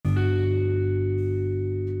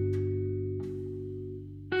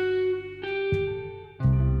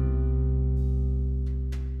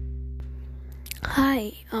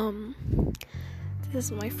Um, this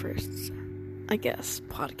is my first, I guess,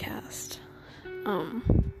 podcast.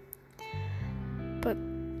 But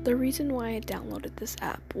the reason why I downloaded this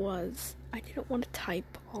app was I didn't want to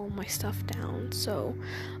type all my stuff down, so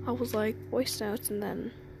I was like, voice notes, and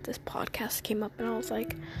then this podcast came up, and I was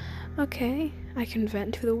like, okay, I can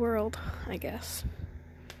vent to the world, I guess.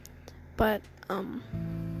 But,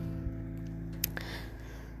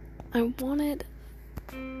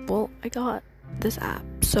 I got this app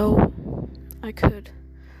so I could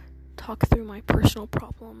talk through my personal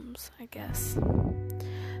problems, I guess.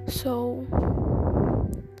 So,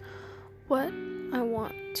 what I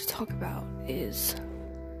want to talk about is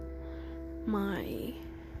my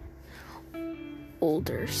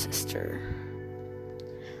older sister.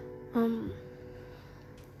 And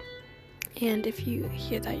if you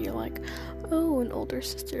hear that, you're like, oh, an older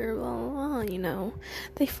sister, blah, blah, blah,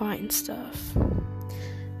 they find stuff.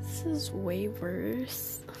 This is way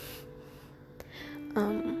worse. I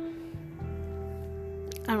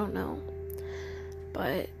don't know,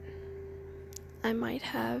 but I might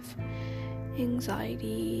have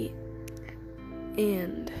anxiety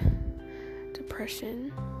and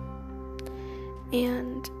depression,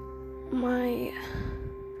 and my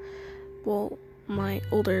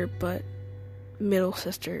older but middle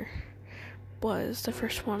sister was the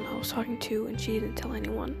first one I was talking to, and she didn't tell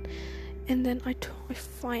anyone. And then I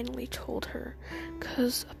finally told her,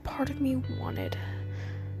 because a part of me wanted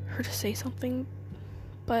her to say something,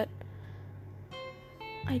 but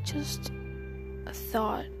I just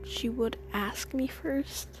thought she would ask me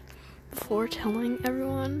first before telling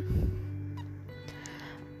everyone.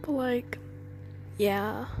 But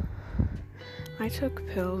yeah, I took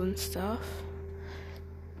pills and stuff,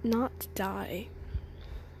 not to die,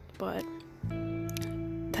 but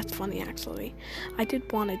that's funny actually. I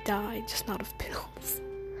did want to die, just not of pills.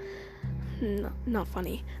 No, not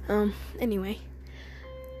funny. Anyway.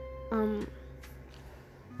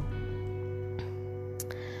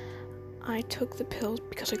 I took the pills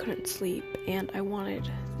because I couldn't sleep, and I wanted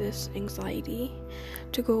this anxiety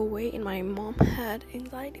to go away, and my mom had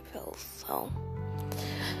anxiety pills, so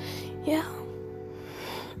yeah.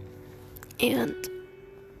 And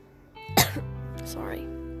sorry.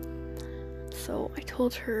 So I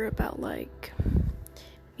told her about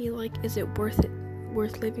is it worth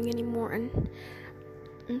living anymore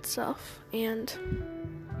and stuff, and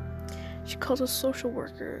she called a social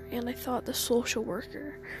worker, and I thought the social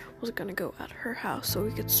worker was gonna go at her house so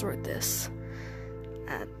we could sort this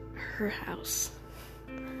at her house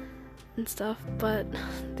and stuff, but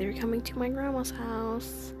they were coming to my grandma's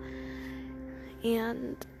house,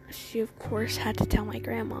 and she of course had to tell my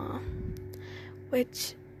grandma,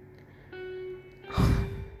 which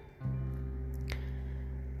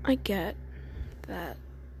I get that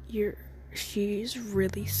she's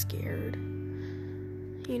really scared,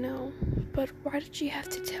 but why did she have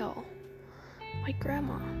to tell my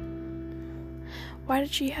grandma? Why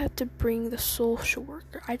did she have to bring the social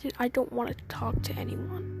worker? I don't want to talk to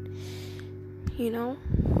anyone,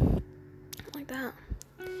 like that.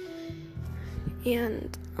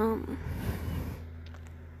 And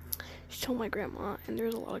she told my grandma, and there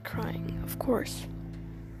was a lot of crying, of course.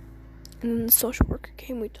 And then the social worker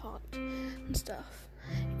came, we talked and stuff.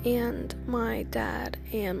 And my dad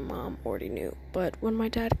and mom already knew, but when my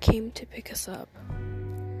dad came to pick us up,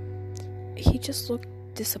 he just looked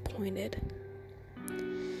disappointed.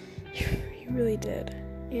 He really did.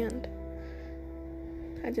 And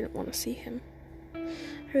I didn't want to see him. I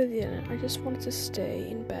really didn't. I just wanted to stay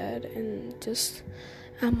in bed and just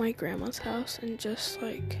at my grandma's house and just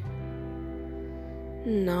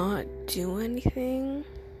not do anything,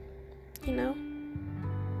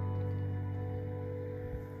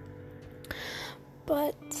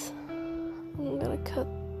 But I'm gonna cut.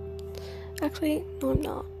 Actually, no, I'm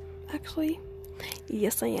not. Actually,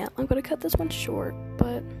 yes, I am. I'm gonna cut this one short,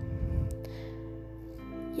 but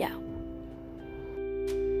yeah.